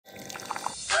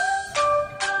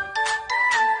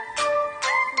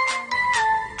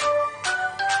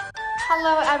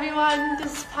Hello everyone,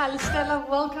 this is Stella.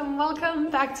 Welcome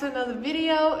back to another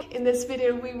video. In this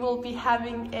video we will be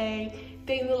having a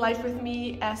day in the life with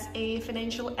me as a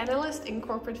financial analyst in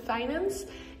corporate finance,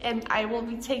 and I will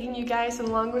be taking you guys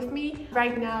along with me.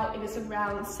 Right now it is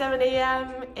around 7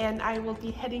 a.m. and I will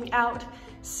be heading out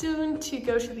soon to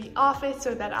go to the office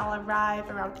so that I'll arrive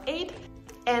around 8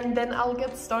 and then I'll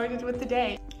get started with the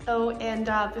day. Oh, and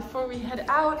before we head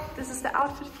out, this is the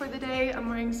outfit for the day. I'm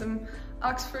wearing some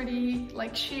Oxfordy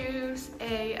like shoes,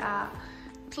 a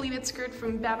pleated skirt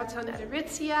from Babaton at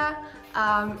Aritzia,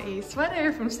 a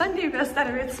sweater from Sunday Best at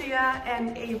Aritzia,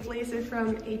 and a blazer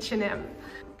from H&M.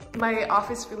 My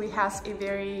office really has a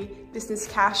very business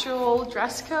casual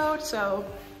dress code, so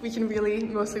we can really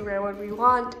mostly wear what we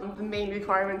want. The main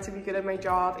requirement to be good at my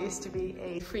job is to be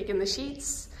a freak in the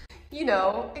sheets. You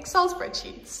know, Excel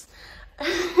spreadsheets.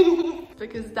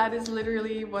 Because that is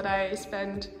literally what I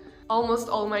spend almost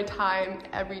all my time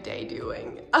every day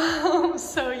doing.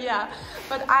 So yeah,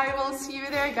 but I will see you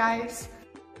there, guys.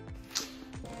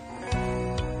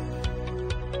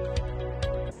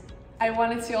 I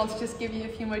wanted to also just give you a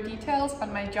few more details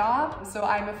on my job. So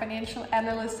I'm a financial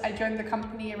analyst. I joined the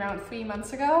company around 3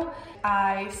 months ago.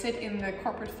 I sit in the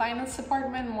corporate finance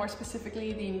department, more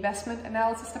specifically the investment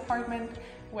analysis department,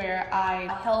 where I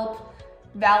help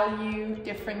value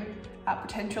different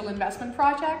potential investment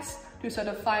projects to sort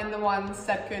of find the ones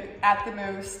that could add the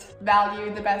most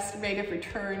value, the best rate of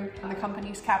return on the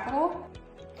company's capital.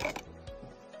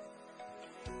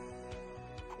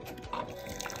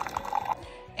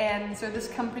 And so this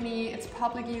company, it's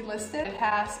publicly listed. It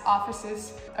has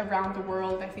offices around the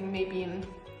world, I think maybe in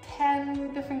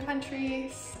 10 different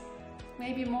countries,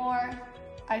 maybe more.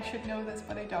 I should know this,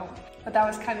 but I don't. But that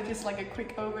was kind of just like a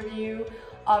quick overview.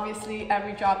 Obviously,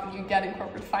 every job that you get in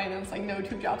corporate finance, like no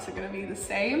two jobs are gonna be the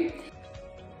same.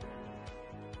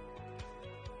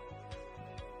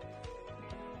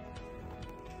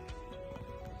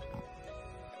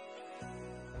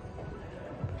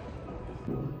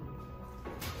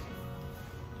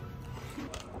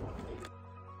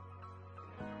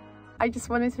 I just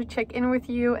wanted to check in with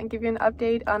you and give you an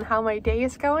update on how my day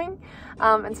is going.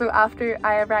 And so after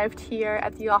I arrived here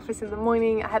at the office in the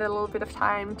morning, I had a little bit of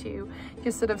time to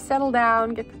just sort of settle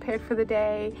down, get prepared for the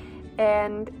day.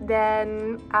 And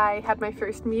then I had my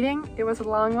first meeting. It was a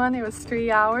long one, it was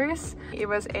 3 hours. It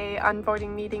was a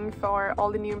onboarding meeting for all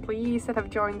the new employees that have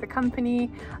joined the company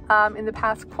in the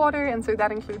past quarter, and so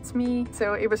that includes me.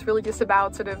 So it was really just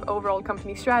about sort of overall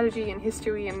company strategy and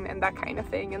history and that kind of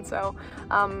thing. And so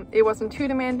it wasn't too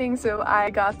demanding, so I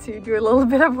got to do a little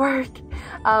bit of work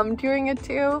during it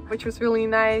too, which was really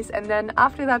nice. And then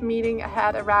after that meeting, I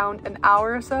had around an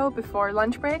hour or so before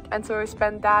lunch break, and so I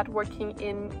spent that working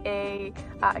in a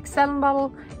Excel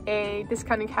model, a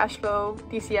discounting cash flow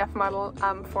DCF model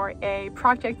for a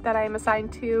project that I am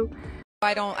assigned to.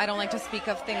 I don't like to speak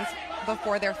of things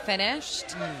before they're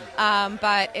finished,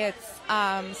 but it's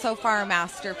so far a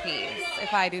masterpiece,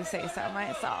 if I do say so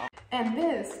myself. And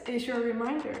this is your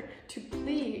reminder to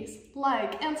please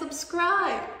like and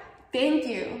subscribe. Thank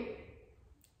you.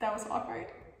 That was awkward.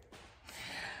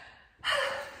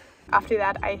 After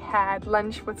that, I had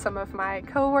lunch with some of my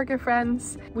co-worker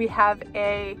friends. We have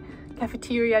a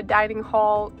cafeteria dining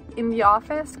hall in the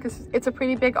office because it's a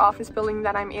pretty big office building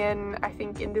that I'm in. I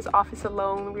think in this office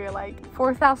alone we're like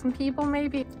 4,000 people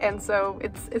maybe, and so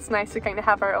it's nice to kind of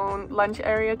have our own lunch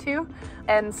area too.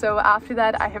 And so after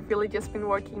that, I have really just been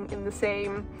working in the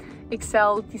same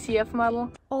Excel DCF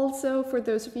model. Also, for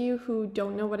those of you who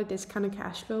don't know what a discounted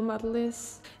cash flow model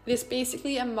is, it is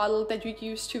basically a model that you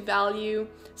use to value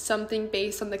something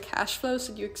based on the cash flows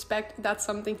that you expect that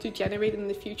something to generate in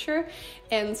the future.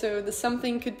 And so the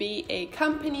something could be a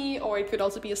company, or it could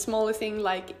also be a smaller thing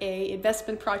like a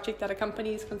investment project that a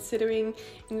company is considering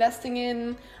investing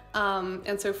in.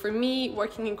 And so for me,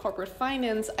 working in corporate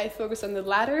finance, I focus on the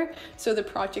latter, so the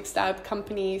projects that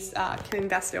companies can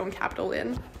invest their own capital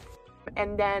in.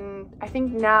 And then I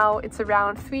think now it's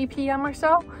around 3 p.m. or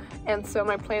so, and so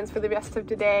my plans for the rest of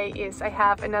the day is I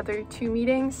have another 2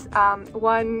 meetings.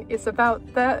 One is about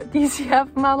the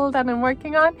DCF model that I'm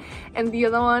working on, and the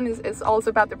other one is also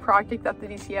about the project that the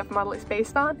DCF model is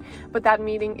based on, but that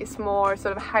meeting is more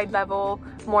sort of high level,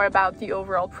 more about the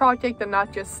overall project and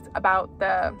not just about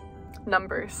the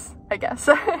numbers. I guess.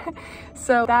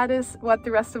 So that is what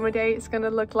the rest of my day is gonna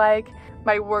look like.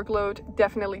 My workload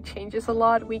definitely changes a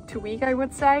lot week to week, I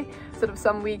would say. Sort of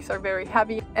some weeks are very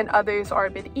heavy and others are a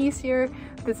bit easier.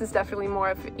 This is definitely more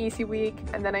of an easy week,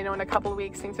 and then I know in a couple of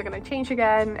weeks things are gonna change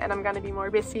again and I'm gonna be more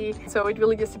busy. So it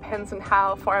really just depends on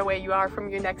how far away you are from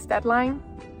your next deadline,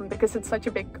 because it's such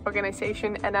a big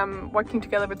organization and I'm working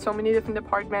together with so many different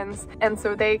departments, and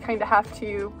so they kind of have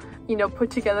to, you know,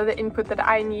 put together the input that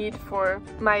I need for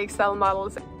my Excel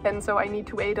models, and so I need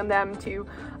to wait on them to,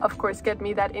 of course, get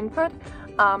me that input.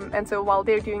 And so while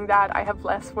they're doing that, I have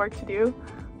less work to do.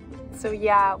 So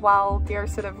yeah, while they're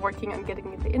sort of working on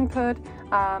getting me the input,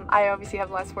 I obviously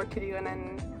have less work to do, and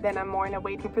then I'm more in a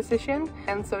waiting position.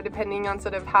 And so depending on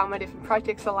sort of how my different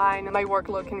projects align, my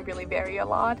workload can really vary a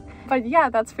lot. But yeah,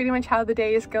 that's pretty much how the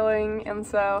day is going, and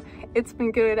so it's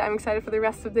been good. I'm excited for the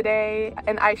rest of the day,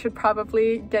 and I should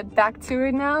probably get back to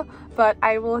it now, but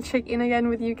I will check in again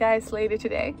with you guys later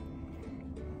today.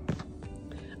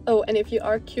 Oh, and if you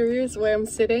are curious where I'm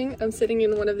sitting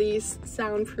in one of these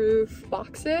soundproof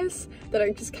boxes that are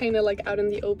just kind of like out in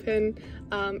the open.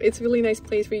 It's a really nice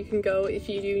place where you can go if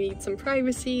you do need some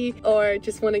privacy or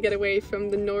just want to get away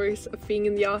from the noise of being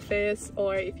in the office,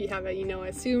 or if you have a, you know, a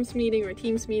Zooms meeting or a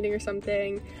Teams meeting or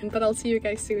something. But I'll see you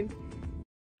guys soon.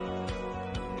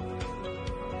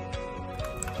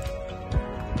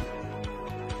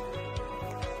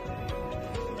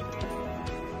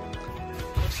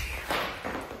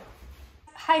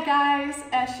 Hi guys,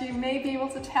 as you may be able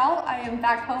to tell, I am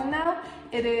back home now.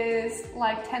 It is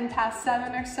like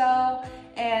 7:10 or so,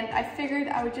 and I figured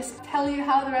I would just tell you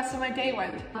how the rest of my day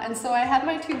went. And so I had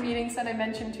my 2 meetings that I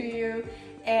mentioned to you,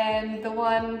 and the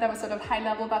one that was sort of high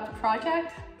level about the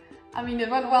project. I mean, it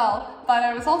went well, but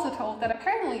I was also told that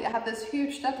apparently I have this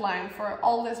huge deadline for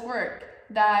all this work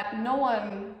that no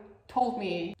one told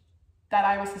me that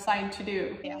I was assigned to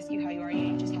do. They ask you how you are,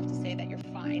 you just have to say that you're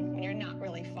fine when you're not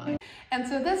really fine. And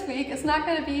so this week it's not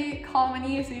going to be calm and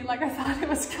easy like I thought it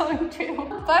was going to.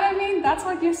 But I mean, that's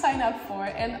what you sign up for.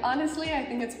 And honestly, I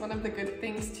think it's one of the good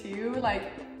things too. Like,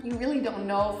 you really don't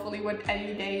know fully what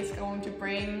any day is going to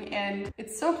bring. And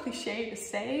it's so cliche to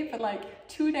say, but like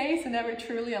 2 days are never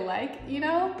truly alike, you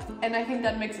know? And I think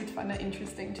that makes it fun and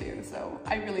interesting too. So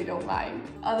I really don't mind.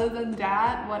 Other than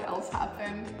that, what else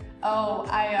happened? Oh,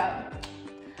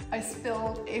 I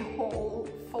spilled a whole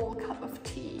full cup of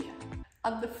tea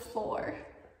on the floor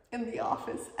in the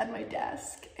office at my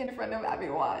desk in front of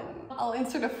everyone. I'll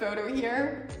insert a photo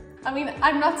here. I mean,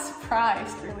 I'm not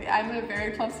surprised really. I'm a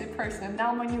very clumsy person, and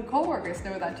now my new coworkers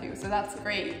know that too, so that's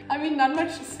great. I mean, not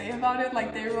much to say about it,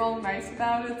 like they were all nice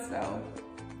about it, so.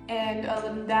 And other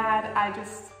than that, I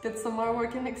just did some more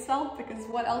work in Excel, because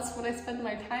what else would I spend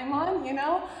my time on, you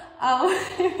know?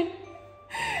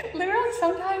 Literally,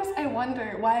 sometimes I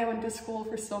wonder why I went to school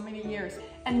for so many years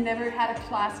and never had a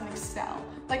class in Excel.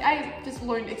 Like, I just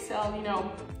learned Excel, you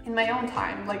know, in my own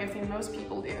time, like I think most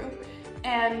people do.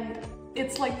 And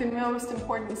it's like the most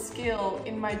important skill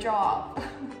in my job.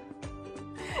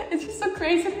 It's just so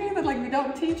crazy to me that like we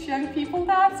don't teach young people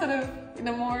that sort of in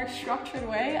a more structured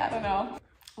way. I don't know.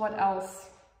 What else?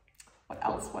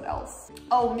 What else?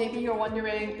 Oh, maybe you're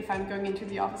wondering if I'm going into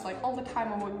the office like all the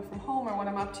time, I'm working from home, or what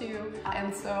I'm up to.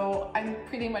 And so I'm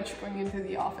pretty much going into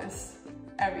the office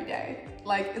every day.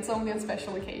 Like, it's only on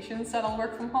special occasions that I'll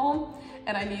work from home,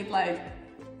 and I need like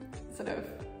sort of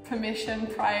permission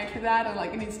prior to that, and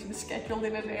like it needs to be scheduled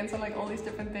in advance and like all these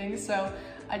different things. So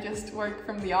I just work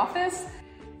from the office.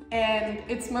 And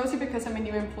it's mostly because I'm a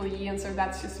new employee, and so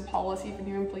that's just a policy for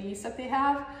new employees that they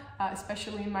have,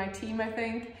 especially in my team, I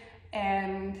think.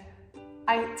 And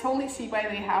I totally see why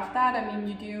they have that. I mean,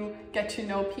 you do get to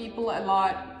know people a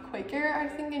lot quicker, I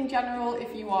think, in general,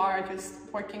 if you are just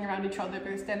working around each other,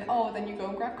 because then, oh, then you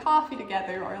go grab coffee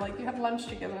together, or like you have lunch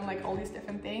together, and like all these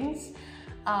different things.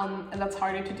 And that's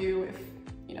harder to do if,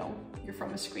 you know, you're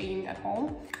from a screen at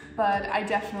home. But I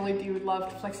definitely do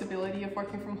love the flexibility of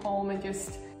working from home, and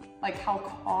just like how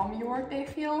calm your workday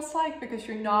feels like, because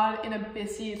you're not in a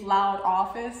busy, loud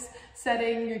office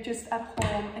setting. You're just at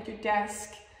home at your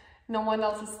desk. No one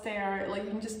else is there. Like,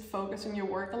 you can just focus on your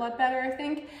work a lot better, I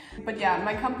think. But yeah,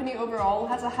 my company overall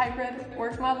has a hybrid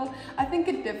work model. I think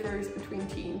it differs between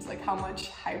teams, like how much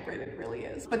hybrid it really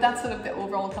is. But that's sort of the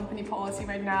overall company policy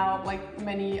right now, like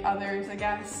many others, I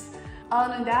guess.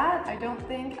 Other than that, I don't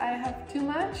think I have too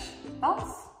much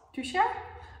else to share.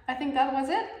 I think that was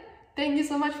it. Thank you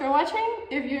so much for watching.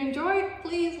 If you enjoyed,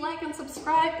 please like and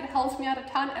subscribe. It helps me out a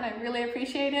ton and I really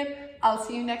appreciate it. I'll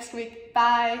see you next week.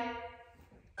 Bye.